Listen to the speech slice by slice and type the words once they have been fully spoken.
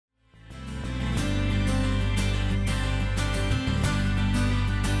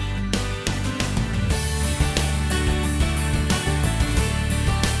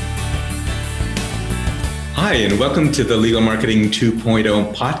Hi, and welcome to the Legal Marketing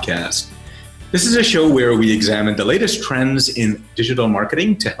 2.0 podcast. This is a show where we examine the latest trends in digital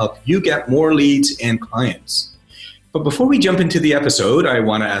marketing to help you get more leads and clients. But before we jump into the episode, I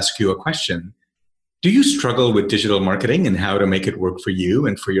want to ask you a question. Do you struggle with digital marketing and how to make it work for you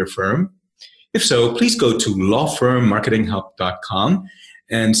and for your firm? If so, please go to lawfirmmarketinghelp.com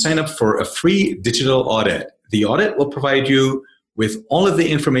and sign up for a free digital audit. The audit will provide you with all of the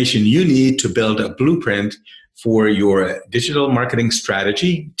information you need to build a blueprint for your digital marketing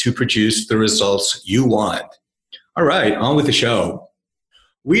strategy to produce the results you want. All right, on with the show.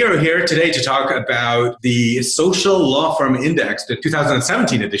 We are here today to talk about the Social Law Firm Index, the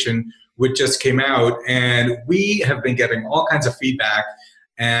 2017 edition, which just came out, and we have been getting all kinds of feedback,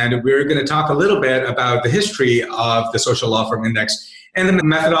 and we're going to talk a little bit about the history of the Social Law Firm Index and the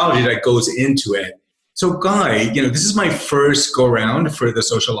methodology that goes into it. So Guy, this is my first go round for the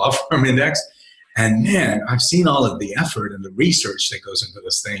Social Law Firm Index. And man, I've seen all of the effort and the research that goes into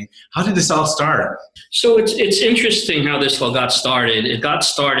this thing. How did this all start? So it's interesting how this all got started. It got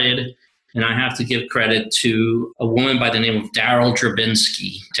started, and I have to give credit to a woman by the name of Daryl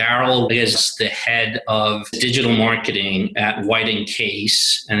Drabinski. Daryl is the head of digital marketing at White &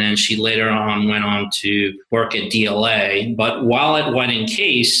 Case, and then she later on went on to work at DLA. But while at White &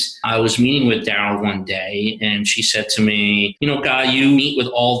 Case, I was meeting with Daryl one day, and she said to me, Guy, you meet with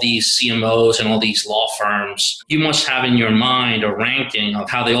all these CMOs and all these law firms. You must have in your mind a ranking of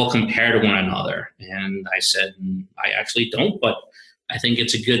how they all compare to one another. And I said, I actually don't, but I think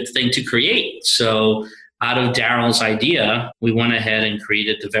it's a good thing to create. So out of Daryl's idea, we went ahead and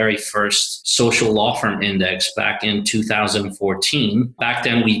created the very first Social Law Firm Index back in 2014. Back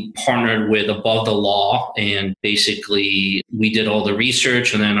then, we partnered with Above the Law, and basically we did all the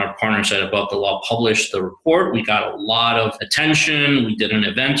research, and then our partners at Above the Law published the report. We got a lot of attention. We did an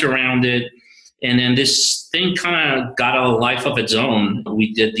event around it. And then this thing kind of got a life of its own.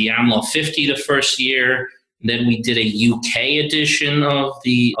 We did the AmLaw 50 the first year. Then we did a UK edition of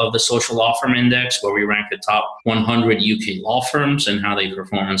the Social Law Firm Index, where we ranked the top 100 UK law firms and how they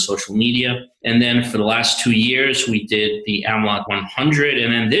perform on social media. And then for the last 2 years, we did the AmLaw 100.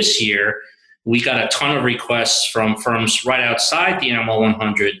 And then this year, we got a ton of requests from firms right outside the AmLaw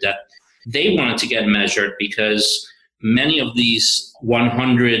 100 that they wanted to get measured, because many of these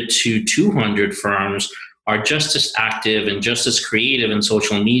 100 to 200 firms are just as active and just as creative in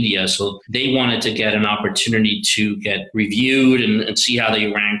social media. So they wanted to get an opportunity to get reviewed and see how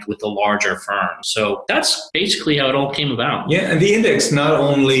they ranked with the larger firms. So that's basically how it all came about. Yeah, and the index not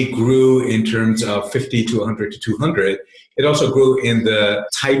only grew in terms of 50 to 100 to 200, it also grew in the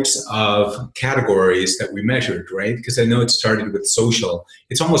types of categories that we measured, right? Because I know it started with social.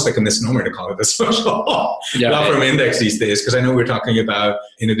 It's almost like a misnomer to call it the Social Law Firm Index these days, because I know we're talking about,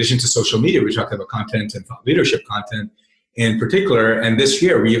 in addition to social media, we're talking about content and thought leadership content in particular. And this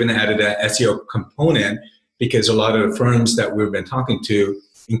year, we even added an SEO component, because a lot of the firms that we've been talking to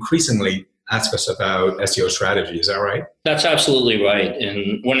increasingly ask us about SEO strategy. Is that right? That's absolutely right.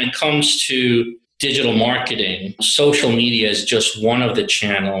 And when it comes to digital marketing, social media is just one of the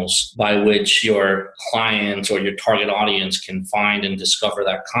channels by which your clients or your target audience can find and discover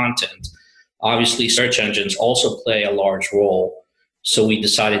that content. Obviously, search engines also play a large role. So we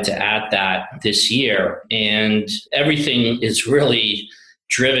decided to add that this year. And everything is really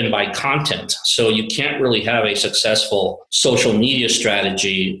driven by content. So you can't really have a successful social media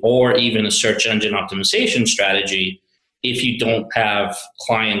strategy or even a search engine optimization strategy if you don't have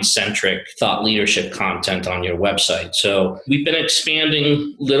client-centric thought leadership content on your website. So we've been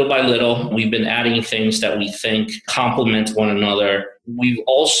expanding little by little. We've been adding things that we think complement one another. We've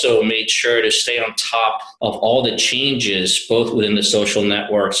also made sure to stay on top of all the changes, both within the social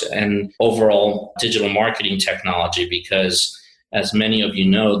networks and overall digital marketing technology, because as many of you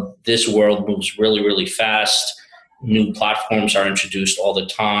know, this world moves really, really fast. New platforms are introduced all the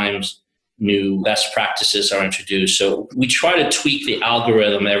time. New best practices are introduced. So we try to tweak the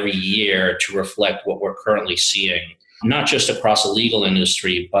algorithm every year to reflect what we're currently seeing, not just across the legal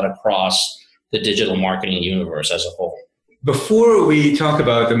industry, but across the digital marketing universe as a whole. Before we talk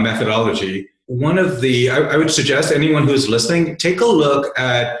about the methodology, I would suggest anyone who's listening, take a look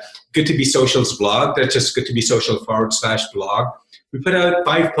at Good to Be Social's blog. That's just goodtobesocial.com/blog. We put out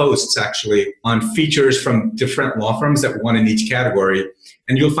 5 posts actually on features from different law firms that won in each category.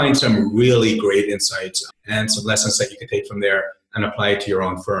 And you'll find some really great insights and some lessons that you can take from there and apply it to your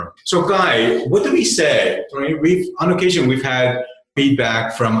own firm. So Guy, what do we say? Right? On occasion, we've had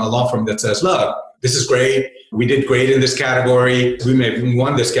feedback from a law firm that says, look, this is great. We did great in this category. We may have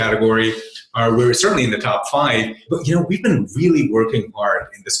won this category. we're certainly in the top 5. But, we've been really working hard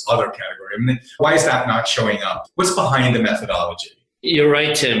in this other category. I mean, why is that not showing up? What's behind the methodology? You're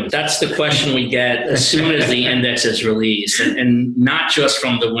right, Tim. That's the question we get as soon as the index is released, and not just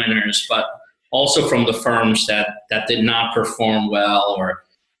from the winners, but also from the firms that did not perform well or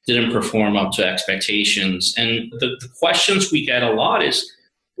didn't perform up to expectations. And the questions we get a lot is,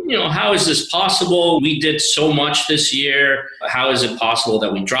 how is this possible? We did so much this year. How is it possible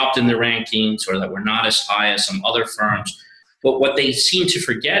that we dropped in the rankings or that we're not as high as some other firms? But what they seem to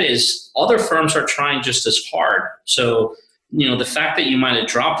forget is other firms are trying just as hard. So, the fact that you might have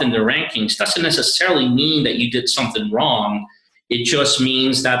dropped in the rankings doesn't necessarily mean that you did something wrong. It just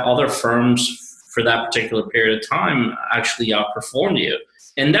means that other firms for that particular period of time actually outperformed you.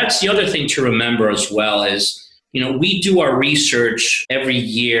 And that's the other thing to remember as well is, we do our research every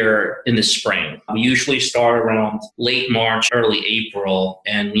year in the spring. We usually start around late March, early April,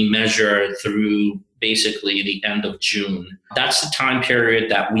 and we measure through basically the end of June. That's the time period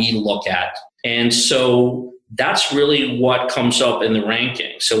that we look at. And so that's really what comes up in the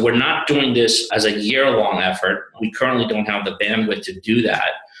ranking. So we're not doing this as a year-long effort. We currently don't have the bandwidth to do that.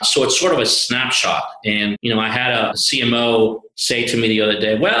 So it's sort of a snapshot. And, I had a CMO say to me the other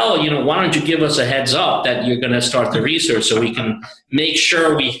day, well, why don't you give us a heads up that you're going to start the research so we can make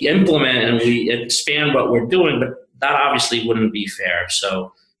sure we implement and we expand what we're doing. But that obviously wouldn't be fair.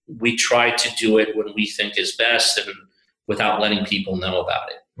 So we try to do it when we think is best and without letting people know about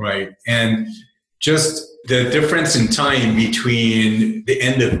it. Right. And just the difference in time between the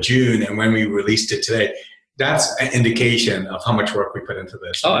end of June and when we released it today, that's an indication of how much work we put into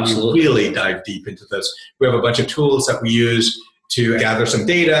this. Oh, absolutely. We really dive deep into this. We have a bunch of tools that we use to gather some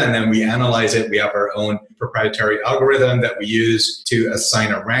data, and then we analyze it. We have our own proprietary algorithm that we use to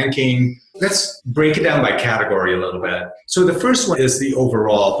assign a ranking. Let's break it down by category a little bit. So the first one is the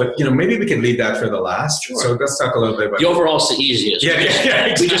overall, but maybe we can leave that for the last. Sure. So let's talk a little bit about the overall is the easiest. Yeah,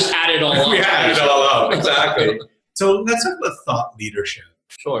 exactly. We just add it all up. We add it all up, exactly. So let's talk about thought leadership.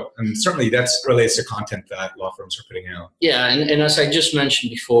 Sure. And certainly that relates to content that law firms are putting out. Yeah, and as I just mentioned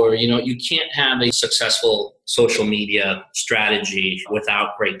before, you can't have a successful social media strategy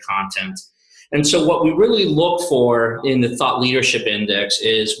without great content. And so what we really look for in the Thought Leadership Index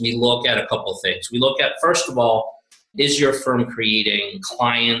is we look at a couple things. We look at, first of all, is your firm creating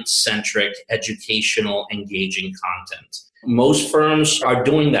client-centric, educational, engaging content? Most firms are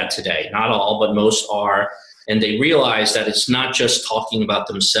doing that today. Not all, but most are. And they realize that it's not just talking about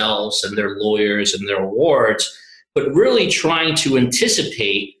themselves and their lawyers and their awards, but really trying to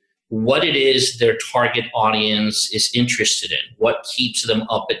anticipate what it is their target audience is interested in, what keeps them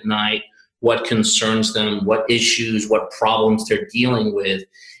up at night, what concerns them, what issues, what problems they're dealing with,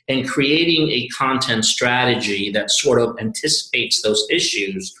 and creating a content strategy that sort of anticipates those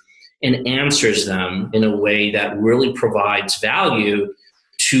issues and answers them in a way that really provides value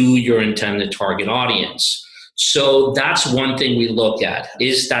to your intended target audience. So that's one thing we look at,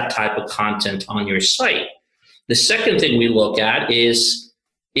 is that type of content on your site. The second thing we look at is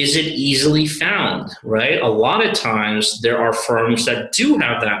it easily found, right? A lot of times there are firms that do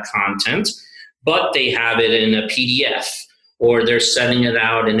have that content, but they have it in a PDF, or they're sending it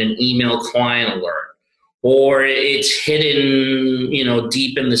out in an email client alert, or it's hidden,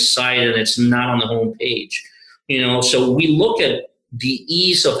 deep in the site and it's not on the home page. So we look at the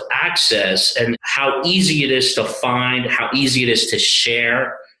ease of access and how easy it is to find, how easy it is to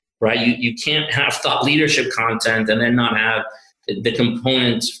share, right? You can't have thought leadership content and then not have the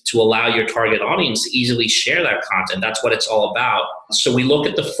components to allow your target audience to easily share that content. That's what it's all about. So we look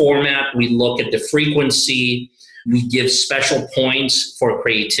at the format, we look at the frequency, we give special points for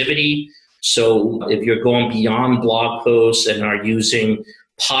creativity. So if you're going beyond blog posts and are using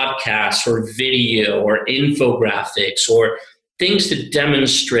podcasts or video or infographics or things to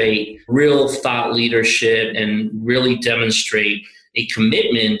demonstrate real thought leadership and really demonstrate a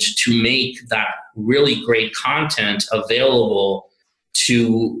commitment to make that really great content available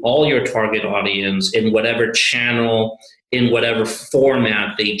to all your target audience in whatever channel, in whatever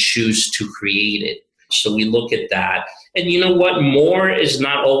format they choose to create it. So we look at that. And you know what? More is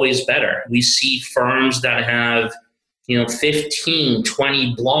not always better. We see firms that have 15,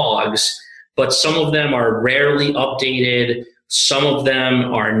 20 blogs, but some of them are rarely updated. Some of them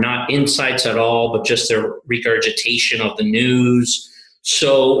are not insights at all, but just a regurgitation of the news.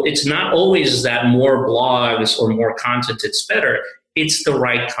 So it's not always that more blogs or more content it's better. It's the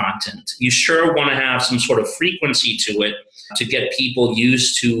right content. You sure want to have some sort of frequency to it to get people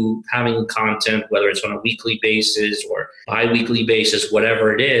used to having content, whether it's on a weekly basis or bi-weekly basis,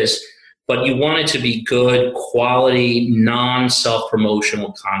 whatever it is. But you want it to be good, quality,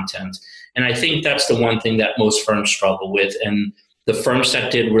 non-self-promotional content. And I think that's the one thing that most firms struggle with. And the firms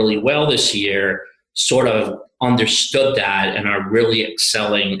that did really well this year sort of understood that and are really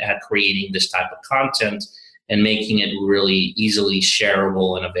excelling at creating this type of content and making it really easily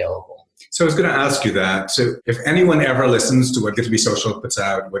shareable and available. So I was going to ask you that. So if anyone ever listens to what Get to Be Social puts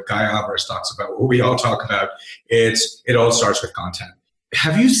out, what Guy Alvarez talks about, what we all talk about, it all starts with content.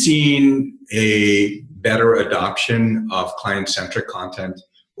 Have you seen a better adoption of client-centric content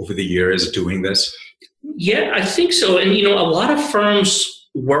over the years doing this? Yeah, I think so. And, a lot of firms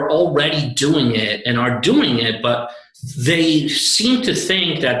were already doing it and are doing it, but they seem to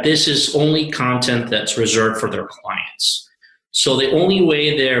think that this is only content that's reserved for their clients. So the only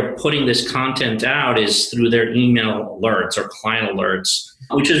way they're putting this content out is through their email alerts or client alerts,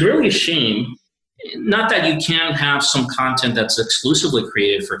 which is really a shame. Not that you can't have some content that's exclusively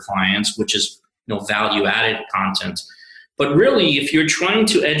created for clients, which is value-added content. But really, if you're trying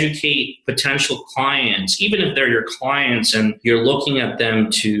to educate potential clients, even if they're your clients and you're looking at them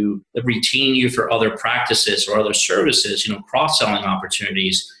to retain you for other practices or other services, cross-selling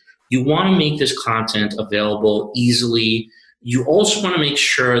opportunities, you want to make this content available easily. You also want to make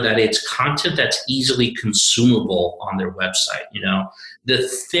sure that it's content that's easily consumable on their website. The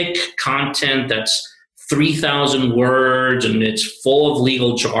thick content that's 3,000 words and it's full of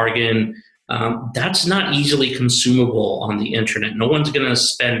legal jargon, that's not easily consumable on the internet. No one's going to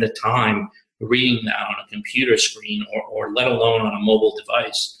spend the time reading that on a computer screen or let alone on a mobile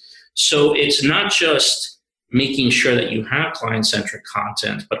device. So it's not just making sure that you have client-centric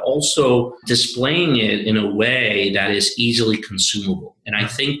content, but also displaying it in a way that is easily consumable. And I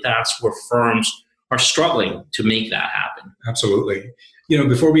think that's where firms are struggling to make that happen. Absolutely.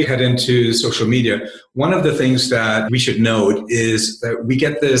 Before we head into social media, one of the things that we should note is that we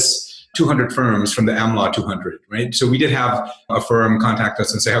get this 200 firms from the AmLaw 200, right? So we did have a firm contact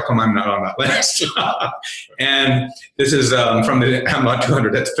us and say, how come I'm not on that list? And this is from the AmLaw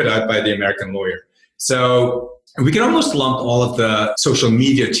 200 that's put out by the American Lawyer. So we can almost lump all of the social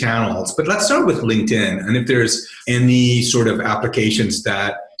media channels, but let's start with LinkedIn. And if there's any sort of applications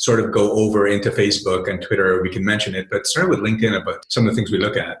that sort of go over into Facebook and Twitter, we can mention it, but start with LinkedIn about some of the things we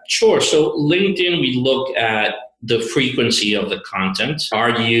look at. Sure. So LinkedIn, we look at the frequency of the content.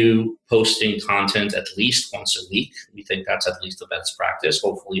 Are you posting content at least once a week? We think that's at least the best practice,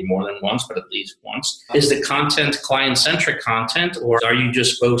 hopefully more than once, but at least once. Is the content client-centric content, or are you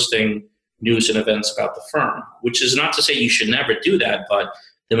just posting news and events about the firm? Which is not to say you should never do that, but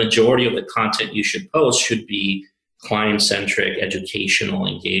the majority of the content you should post should be client-centric, educational,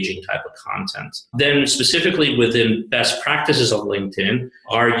 engaging type of content. Then specifically within best practices of LinkedIn,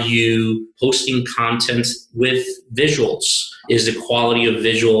 are you posting content with visuals? Is the quality of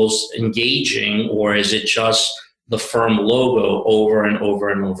visuals engaging, or is it just the firm logo over and over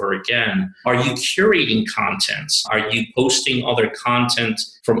and over again? Are you curating content? Are you posting other content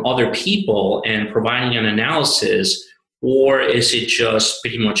from other people and providing an analysis, or is it just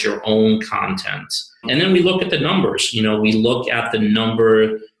pretty much your own content? And then we look at the numbers. We look at the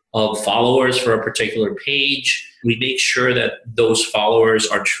number of followers for a particular page. We make sure that those followers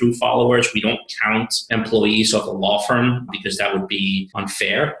are true followers. We don't count employees of a law firm because that would be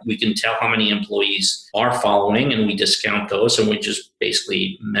unfair. We can tell how many employees are following and we discount those and we just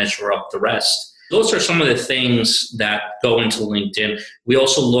basically measure up the rest. Those are some of the things that go into LinkedIn. We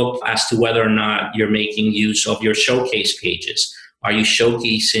also look as to whether or not you're making use of your showcase pages. Are you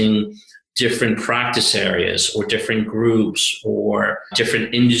showcasing different practice areas or different groups or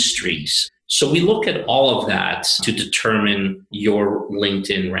different industries? So we look at all of that to determine your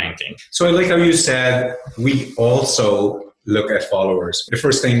LinkedIn ranking. So I like how you said we also look at followers. The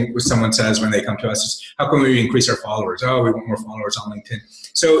first thing someone says when they come to us is, how can we increase our followers? Oh, we want more followers on LinkedIn.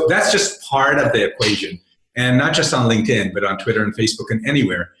 So that's just part of the equation. And not just on LinkedIn, but on Twitter and Facebook and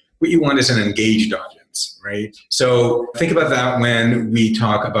anywhere. What you want is an engaged audience, right? So think about that when we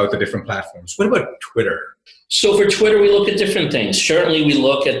talk about the different platforms. What about Twitter? So for Twitter, we look at different things. Certainly, we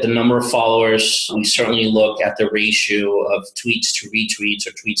look at the number of followers. We certainly look at the ratio of tweets to retweets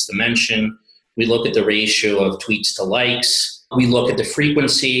or tweets to mention. We look at the ratio of tweets to likes. We look at the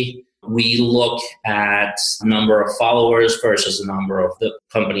frequency. We look at number of followers versus the number of the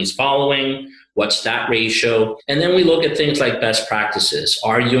companies following. What's that ratio? And then we look at things like best practices.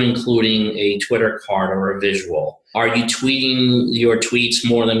 Are you including a Twitter card or a visual? Are you tweeting your tweets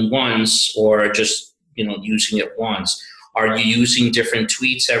more than once or just using it once? Are you using different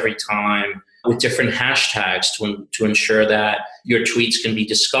tweets every time with different hashtags to ensure that your tweets can be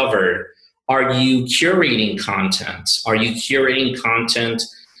discovered? Are you curating content? Are you curating content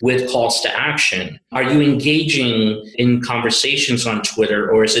with calls to action? Are you engaging in conversations on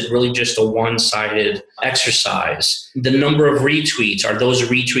Twitter, or is it really just a one-sided exercise? The number of retweets, are those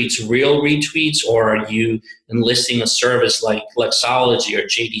retweets real retweets, or are you enlisting a service like Flexology or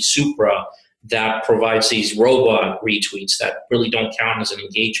JD Supra that provides these robot retweets that really don't count as an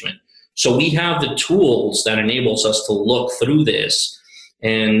engagement? So we have the tools that enables us to look through this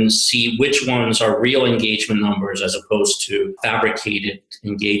and see which ones are real engagement numbers as opposed to fabricated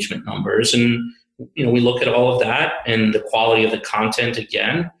engagement numbers. And we look at all of that and the quality of the content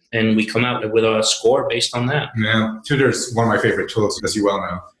again, and we come out with a score based on that. Yeah, Twitter is one of my favorite tools, as you well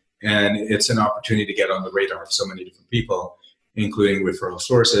know, and it's an opportunity to get on the radar of so many different people, including referral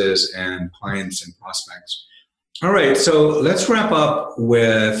sources and clients and prospects. All right, so let's wrap up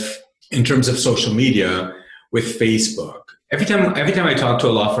with, in terms of social media, with Facebook. Every time I talk to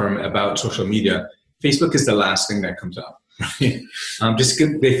a law firm about social media, Facebook is the last thing that comes up. Right?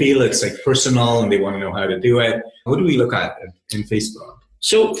 They feel it's like personal and they want to know how to do it. What do we look at in Facebook?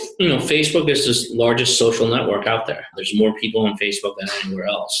 So, Facebook is the largest social network out there. There's more people on Facebook than anywhere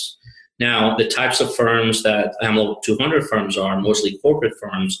else. Now, the types of firms that AmLaw 200 firms are, mostly corporate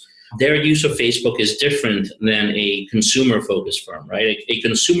firms, their use of Facebook is different than a consumer-focused firm, right? A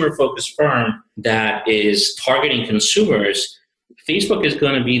consumer-focused firm that is targeting consumers, Facebook is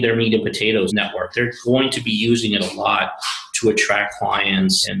going to be their meat and potatoes network. They're going to be using it a lot to attract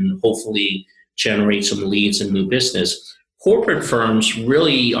clients and hopefully generate some leads and new business. Corporate firms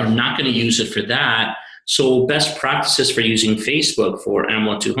really are not going to use it for that. So best practices for using Facebook for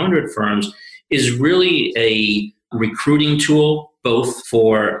AmLaw 200 firms is really a recruiting tool, both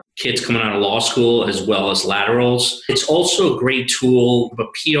for kids coming out of law school as well as laterals. It's also a great tool from a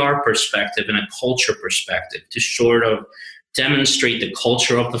PR perspective and a culture perspective to sort of demonstrate the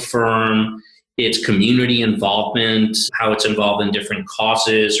culture of the firm, its community involvement, how it's involved in different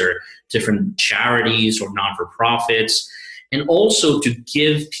causes or different charities or non-for-profits, and also to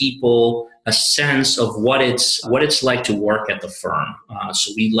give people a sense of what it's like to work at the firm.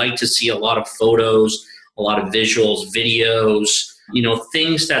 So we like to see a lot of photos, a lot of visuals, videos,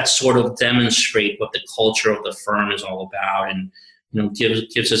 things that sort of demonstrate what the culture of the firm is all about, and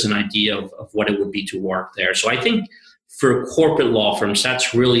gives us an idea of what it would be to work there. So I think for corporate law firms,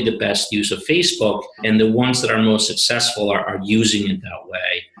 that's really the best use of Facebook, and the ones that are most successful are using it that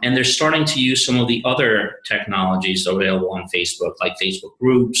way. And they're starting to use some of the other technologies available on Facebook, like Facebook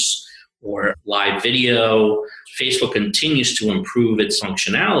groups or live video. Facebook continues to improve its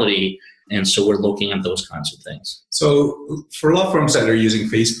functionality, and so we're looking at those kinds of things. So for law firms that are using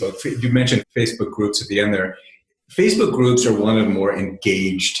Facebook, you mentioned Facebook groups at the end there. Facebook groups are one of the more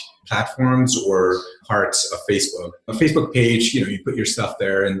engaged platforms or parts of Facebook. A Facebook page, you put your stuff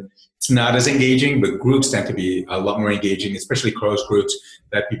there and it's not as engaging, but groups tend to be a lot more engaging, especially closed groups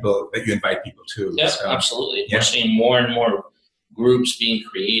that you invite people to. Yeah, so, absolutely. Yeah. We're seeing more and more groups being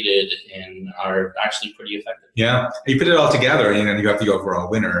created and are actually pretty effective. Yeah, you put it all together and then you have the overall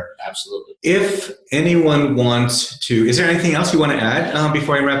winner. Absolutely. If anyone wants to, is there anything else you want to add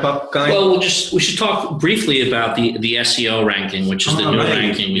before I wrap up, Guy? Well, we should talk briefly about the SEO ranking, which is the new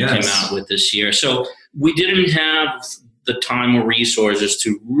ranking we came out with this year. So we didn't have the time or resources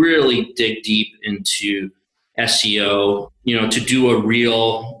to really dig deep into SEO. To do a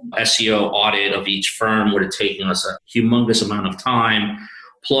real SEO audit of each firm would have taken us a humongous amount of time.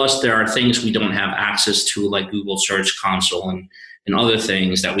 Plus, there are things we don't have access to, like Google Search Console and other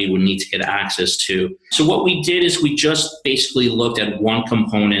things that we would need to get access to. So what we did is we just basically looked at one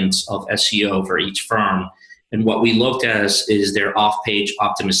component of SEO for each firm. And what we looked at is their off-page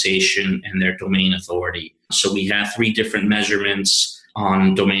optimization and their domain authority. So we had 3 different measurements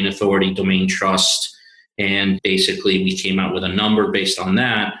on domain authority, domain trust, and basically we came out with a number based on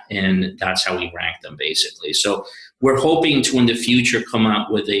that, and that's how we ranked them basically. So we're hoping to in the future come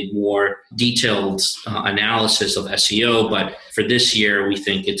out with a more detailed analysis of SEO, but for this year we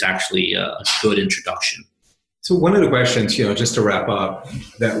think it's actually a good introduction. So one of the questions, just to wrap up,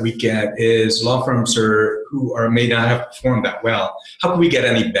 that we get is law firms who may not have performed that well. How can we get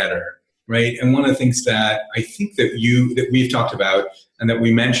any better, right? And one of the things that I think that we've talked about and that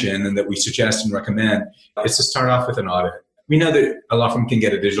we mention and that we suggest and recommend is to start off with an audit. We know that a law firm can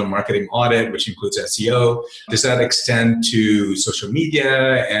get a digital marketing audit, which includes SEO. Does that extend to social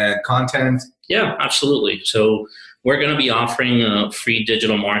media and content? Yeah, absolutely. So we're going to be offering a free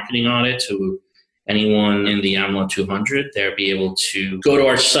digital marketing audit to anyone in the AmLaw 200. They'll be able to go to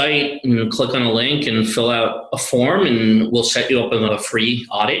our site and click on a link and fill out a form, and we'll set you up with a free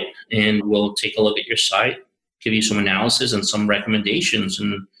audit, and we'll take a look at your site, give you some analysis and some recommendations,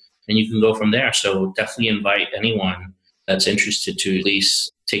 and you can go from there. So definitely invite anyone that's interested to at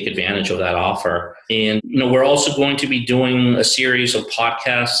least take advantage of that offer. And we're also going to be doing a series of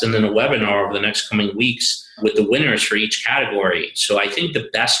podcasts and then a webinar over the next coming weeks with the winners for each category. So I think the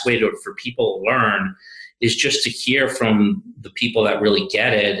best way for people to learn is just to hear from the people that really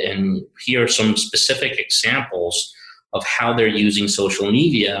get it and hear some specific examples of how they're using social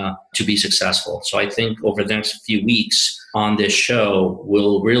media to be successful. So I think over the next few weeks on this show,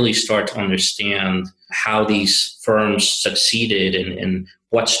 we'll really start to understand how these firms succeeded and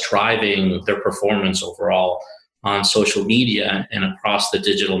what's driving their performance overall on social media and across the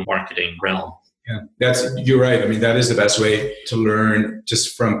digital marketing realm. Yeah, you're right. I mean, that is the best way to learn,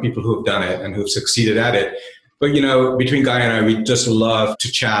 just from people who have done it and who've succeeded at it. But, between Guy and I, we just love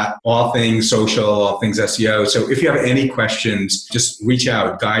to chat all things social, all things SEO. So if you have any questions, just reach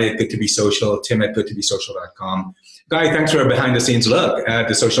out. Guy at Good2Be-Social, Tim at Good2Be-Social.com. Guy, thanks for a behind-the-scenes look at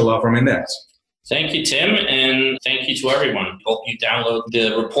the Social Law Firm Index. Thank you, Tim, and thank you to everyone. Hope you download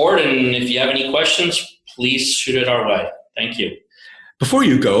the report, and if you have any questions, please shoot it our way. Thank you. Before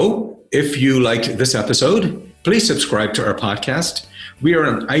you go, if you liked this episode, please subscribe to our podcast. We are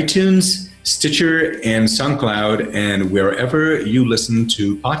on iTunes, Stitcher, and SoundCloud, and wherever you listen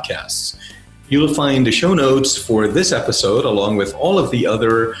to podcasts. You'll find the show notes for this episode, along with all of the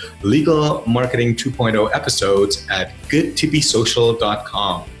other Legal Marketing 2.0 episodes at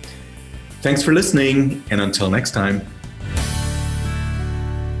Good2Be-Social.com. Thanks for listening, and until next time.